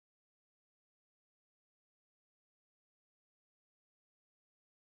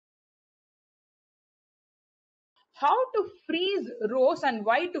how to freeze rows and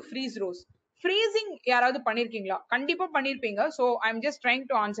why to freeze rows. Freezing யாராவது பண்ணிருக்கீங்களா? கண்டிப்பா பண்ணிருப்பீங்க. So I'm just trying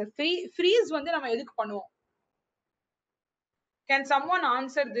to answer. Freeze வந்து நம்ம எதுக்கு பண்ணுவோம்? Can someone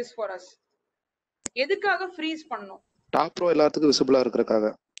answer this for us? எதுக்காக freeze பண்ணனும்? டாப் ரோ எல்லாத்துக்கும் விசிபிளா இருக்கறதுக்காக.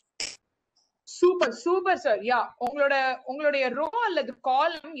 Super sir. யா, உங்களுடைய ரோ அல்லது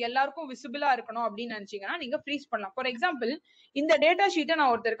காலம் எல்லாருக்கும் விசிபிளா இருக்கணும் அப்படின்னு நினைச்சீங்கன்னா நீங்க ஃப்ரீஸ் பண்ணலாம். ஃபார் எக்ஸாம்பிள், இந்த டேட்டா ஷீட்டை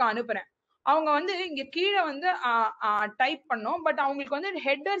நான் ஒருத்தருக்கு அனுப்புறேன். அவங்க வந்து இங்க கீழே வந்து டைப் பண்ணோம், பட் அவங்களுக்கு வந்து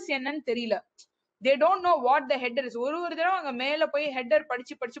ஹெட்டர்ஸ் என்னன்னு தெரியல. they don't know what the header is. ஒரு தடவை அங்க மேல போய் ஹெட்டர்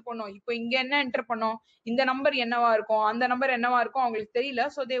படிச்சு பண்ணோம். இப்போ இங்க என்ன என்டர் பண்ணோம், இந்த நம்பர் என்னவா இருக்கும், அந்த நம்பர் என்னவா இருக்கும் அவங்களுக்கு தெரியல.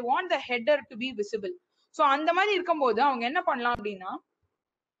 so they want the header to be visible. so அந்த மாதிரி இருக்கும்போது அவங்க என்ன பண்ணலாம் அப்படின்னா,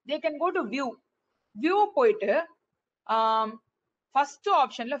 they can go to view போயிட்டு ஃபர்ஸ்ட்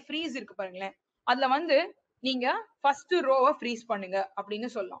ஆப்ஷன்ல ஃப்ரீஸ் இருக்கு பாருங்களேன், அதுல வந்து நீங்க ஃபர்ஸ்ட் ரோவை ஃப்ரீஸ் பண்ணுங்க அப்படின்னு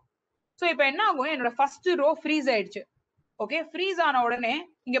சொல்லலாம். சோ இப்போ என்ன ஆகும், என்னோட ஃபர்ஸ்ட் ரோ ஃப்ரீஸ் ஆயிடுச்சு. ஓகே, ஃப்ரீஸ் ஆன உடனே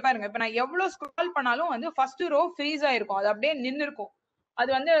இங்க பாருங்க, இப்ப நான் எவ்வளவு ஸ்க்ரால் பண்ணாலும் வந்து ஃபர்ஸ்ட் ரோ ஃப்ரீஸ் ஆயிருக்கும், அது அப்படியே நின்னு இருக்கும். அது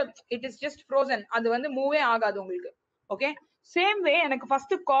வந்து இட் இஸ் ஜஸ்ட் ஃப்ரோசன், அது வந்து மூவே ஆகாது உங்களுக்கு. ஓகே, சேம் வே எனக்கு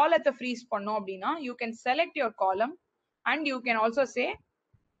ஃபர்ஸ்ட் காலத்தை ஃப்ரீஸ் பண்ணோம் அப்படின்னா யூ கேன் செலக்ட் யுவர் காலம் and you can also say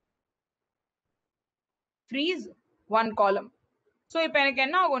freeze one column. so இப்போ எனக்கு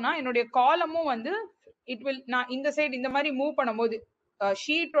என்ன ஆகும்னா, என்னுடைய காலமும் வந்து இட் வில், நான் இந்த சைடு இந்த மாதிரி மூவ் பண்ணும்போது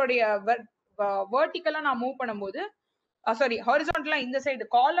ஷீட்டோடைய வெர்டிக்கலா நான் மூவ் பண்ணும்போது, சாரி ஹாரிசான்டலா இந்த சைடு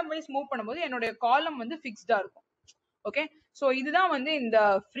காலம் வைஸ் மூவ் பண்ணும்போது என்னுடைய காலம் வந்து ஃபிக்ஸ்டா இருக்கும். ஓகே, சோ இதுதான் வந்து இந்த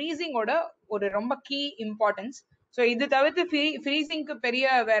ஃப்ரீசிங்கோட ஒரு ரொம்ப கீ இம்பார்ட்டன்ஸ். ஸோ இது தவிர்த்து ஃப்ரீசிங்க்கு பெரிய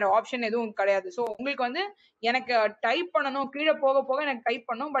வேற ஆப்ஷன் எதுவும் கிடையாது. ஸோ உங்களுக்கு வந்து எனக்கு டைப் பண்ணணும், கீழே போக போக எனக்கு டைப்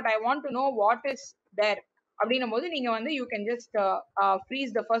பண்ணணும், but I want to know what is there அப்படின்னும் போது நீங்க வந்து you can just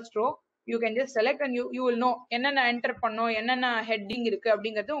freeze the first row, you can just select and you will know என்னென்ன என்டர் பண்ணோம், என்னென்ன ஹெட்டிங் இருக்கு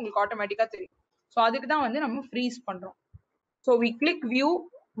அப்படிங்கிறது உங்களுக்கு ஆட்டோமேட்டிக்கா தெரியும். ஸோ அதுக்கு தான் வந்து நம்ம ஃப்ரீஸ் பண்றோம். So we click view,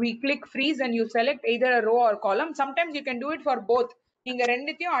 we click freeze and you select either a row or column. Sometimes you can do it for both. நீங்க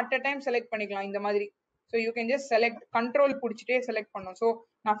ரெண்டுத்தையும் at a time select பண்ணிக்கலாம் இந்த மாதிரி. So you can just select, control புடிச்சிட்டே select பண்ணணும். So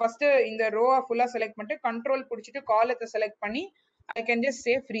நான் first இந்த row ஃபுல்லா select பண்ணிட்டு control புடிச்சிட்டு காலத்தை select பண்ணி I can just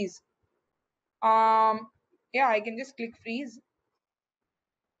say freeze. Yeah, I can just click freeze.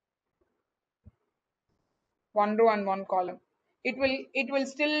 One row and one column. It will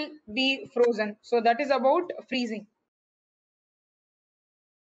still be frozen. So that is about freezing.